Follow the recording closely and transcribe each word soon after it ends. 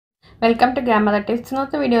Welcome to grammar tips.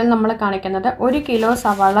 ഇന്നത്തെ വീഡിയോയിൽ നമ്മൾ കാണിക്കുന്നത് 1 കിലോ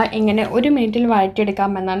സവാള എങ്ങനെ 1 മിനിറ്റിൽ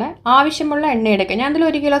വഴറ്റിയെടുക്കാമെന്നാണ്. ആവശ്യമുള്ള എണ്ണ എടുക്കുക. ഞാൻ അതിൽ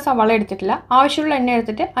 1 കിലോ സവാള എടുത്തിട്ടില്ല. ആവശ്യമുള്ള എണ്ണ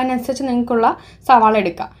എടുത്തിട്ട് അതിനനുസരിച്ച് നിങ്ങൾക്കുള്ള സവാള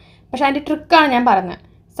എടുക്കുക. പക്ഷേ അതിൻ്റെ ട്രിക്കാണ് ഞാൻ പറഞ്ഞത്.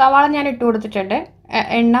 സവാള ഞാൻ ഇട്ട് കൊടുത്തിട്ടുണ്ട്,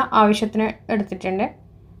 എണ്ണ ആവശ്യത്തിന് എടുത്തിട്ടുണ്ട്.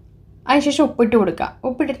 അതിനുശേഷം ഉപ്പിട്ട് കൊടുക്കുക.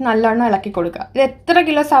 ഉപ്പിട്ടിട്ട് നല്ലോണം ഇളക്കി കൊടുക്കുക. ഇത് എത്ര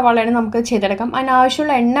കിലോ സവാളയാണ് നമുക്ക് ചെയ്തെടുക്കാം.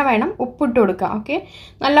 അതിനാവശ്യമുള്ള എണ്ണ വേണം, ഉപ്പിട്ട് കൊടുക്കുക. ഓക്കെ,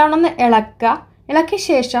 നല്ലോണം ഒന്ന് ഇളക്കുക. ഇളക്കിയ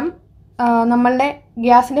ശേഷം നമ്മളുടെ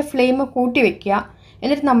ഗ്യാസിൻ്റെ ഫ്ലെയിം കൂട്ടി വയ്ക്കുക.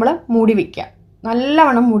 എന്നിട്ട് നമ്മൾ മൂടി വയ്ക്കുക.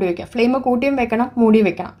 നല്ലവണ്ണം മൂടി വയ്ക്കുക. ഫ്ലെയിം കൂട്ടിയും വെക്കണം, മൂടി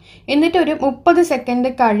വെക്കണം. എന്നിട്ട് ഒരു 30 സെക്കൻഡ്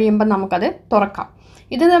കഴിയുമ്പോൾ നമുക്കത് തുറക്കാം.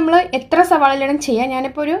 ഇത് നമ്മൾ എത്ര സവാളയിലാണ് ചെയ്യുക.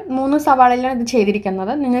 ഞാനിപ്പോൾ ഒരു 3 സവാളയിലാണ് ഇത്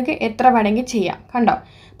ചെയ്തിരിക്കുന്നത്. നിങ്ങൾക്ക് എത്ര വേണമെങ്കിൽ ചെയ്യാം. കണ്ടോ?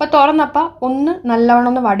 അപ്പോൾ തുറന്നപ്പോൾ ഒന്ന്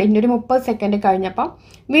നല്ലവണ്ണം ഒന്ന് വടിൻ്റെ ഒരു 30 സെക്കൻഡ് കഴിഞ്ഞപ്പോൾ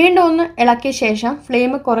വീണ്ടും ഒന്ന് ഇളക്കിയ ശേഷം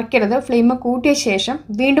ഫ്ലെയിം കുറയ്ക്കരുത്. ഫ്ലെയിം കൂട്ടിയ ശേഷം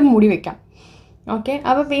വീണ്ടും മൂടി വയ്ക്കാം. ഓക്കെ,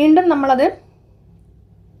 അപ്പോൾ വീണ്ടും നമ്മളത്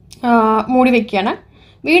മൂടി വയ്ക്കുകയാണ്.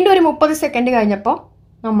 വീണ്ടും ഒരു 30 സെക്കൻഡ് കഴിഞ്ഞപ്പോൾ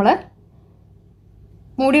നമ്മൾ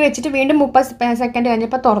മൂടി വെച്ചിട്ട് വീണ്ടും 30 സെക്കൻഡ്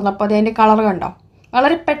കഴിഞ്ഞപ്പോൾ തുറന്നപ്പോൾ അതിൻ്റെ കളർ കണ്ടോ?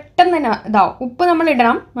 വളരെ പെട്ടെന്ന് തന്നെ ഇതാവും. ഉപ്പ് നമ്മൾ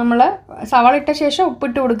ഇടണം. നമ്മൾ സവാള ഇട്ട ശേഷം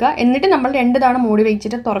ഉപ്പിട്ട് കൊടുക്കുക. എന്നിട്ട് നമ്മൾ 2 തവണ മൂടി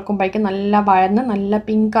വെച്ചിട്ട് തുറക്കുമ്പോഴേക്കും നല്ല വഴന്ന് നല്ല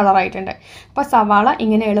പിങ്ക് കളറായിട്ടുണ്ട്. അപ്പോൾ സവാള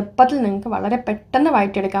ഇങ്ങനെ എളുപ്പത്തിൽ നിങ്ങൾക്ക് വളരെ പെട്ടെന്ന്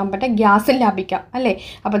വഴറ്റിയെടുക്കാൻ പറ്റും. ഗ്യാസിൽ ലാഭിക്കാം അല്ലേ?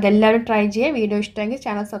 അപ്പോൾ ഇതെല്ലാവരും ട്രൈ ചെയ്യുക. വീഡിയോ ഇഷ്ടമെങ്കിൽ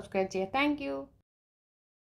ചാനൽ സബ്സ്ക്രൈബ് ചെയ്യുക. താങ്ക്